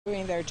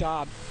Doing their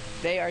job.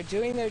 They are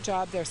doing their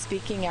job. They're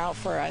speaking out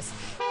for us.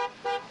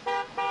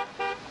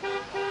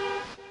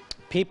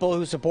 People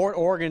who support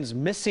Oregon's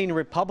missing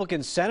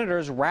Republican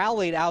senators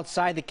rallied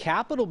outside the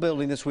Capitol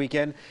building this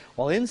weekend,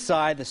 while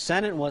inside the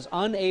Senate was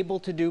unable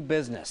to do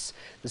business.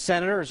 The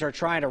senators are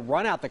trying to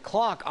run out the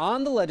clock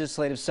on the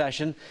legislative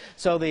session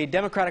so the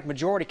Democratic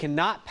majority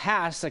cannot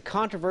pass a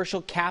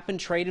controversial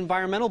cap-and-trade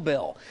environmental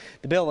bill.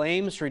 The bill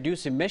aims to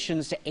reduce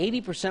emissions to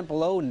 80%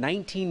 below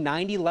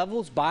 1990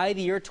 levels by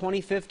the year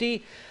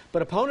 2050,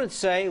 but opponents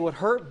say it would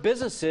hurt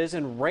businesses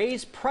and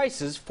raise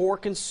prices for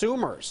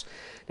consumers.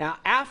 Now,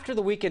 after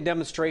the weekend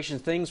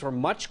demonstrations, things were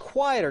much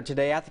quieter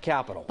today at the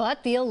Capitol.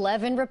 But the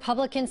 11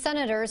 Republican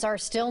senators are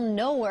still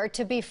nowhere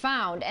to be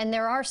found, and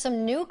there are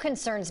some new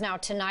concerns now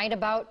tonight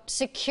about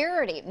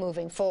security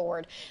moving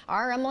forward.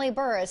 Our Emily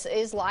Burris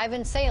is live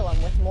in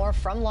Salem with more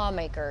from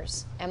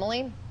lawmakers.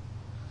 Emily?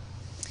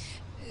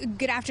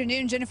 Good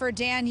afternoon, Jennifer,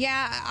 Dan.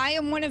 Yeah, I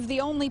am one of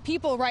the only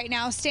people right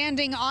now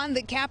standing on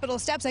the Capitol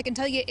steps. I can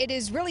tell you it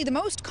is really the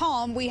most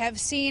calm we have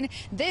seen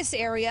this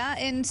area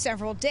in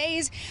several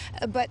days,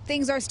 but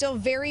things are still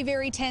very,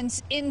 very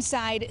tense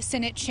inside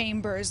Senate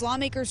chambers.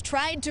 Lawmakers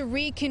tried to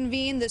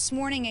reconvene this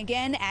morning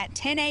again at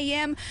 10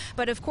 a.m.,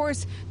 but of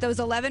course, those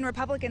 11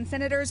 Republican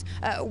senators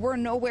were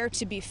nowhere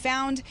to be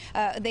found.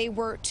 They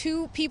were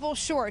 2 people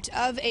short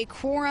of a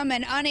quorum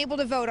and unable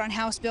to vote on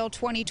House Bill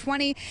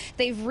 2020.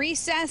 They've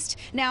recessed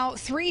now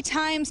 3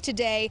 times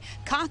today,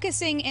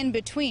 caucusing in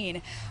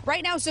between.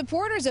 Right now,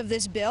 supporters of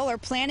this bill are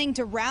planning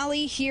to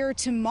rally here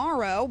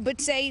tomorrow, but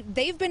say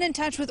they've been in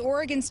touch with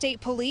Oregon State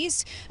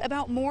Police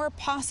about more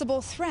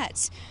possible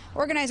threats.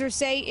 Organizers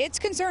say it's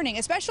concerning,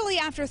 especially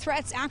after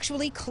threats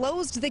actually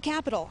closed the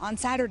Capitol on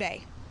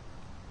Saturday.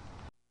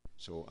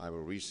 So I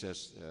will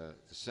recess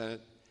the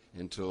Senate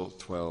until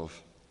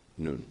 12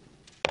 noon.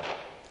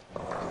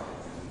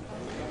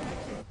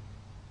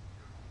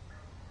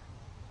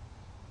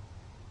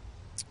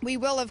 We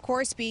will, of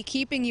course, be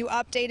keeping you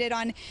updated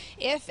on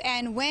if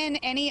and when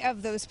any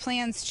of those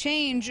plans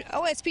change.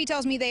 OSP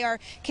tells me they are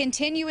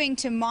continuing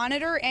to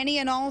monitor any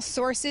and all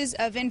sources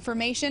of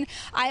information.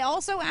 I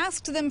also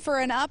asked them for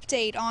an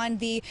update on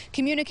the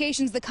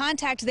communications, the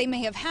contact they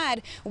may have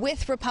had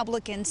with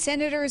Republican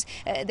senators.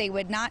 They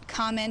would not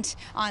comment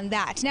on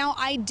that. Now,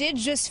 I did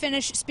just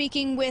finish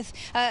speaking with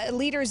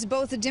leaders,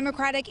 both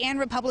Democratic and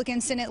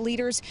Republican Senate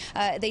leaders.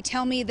 They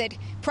tell me that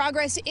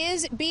progress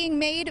is being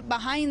made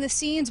behind the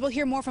scenes. We'll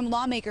hear more from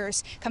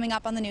lawmakers coming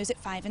up on the news at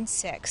 5 and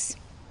 6.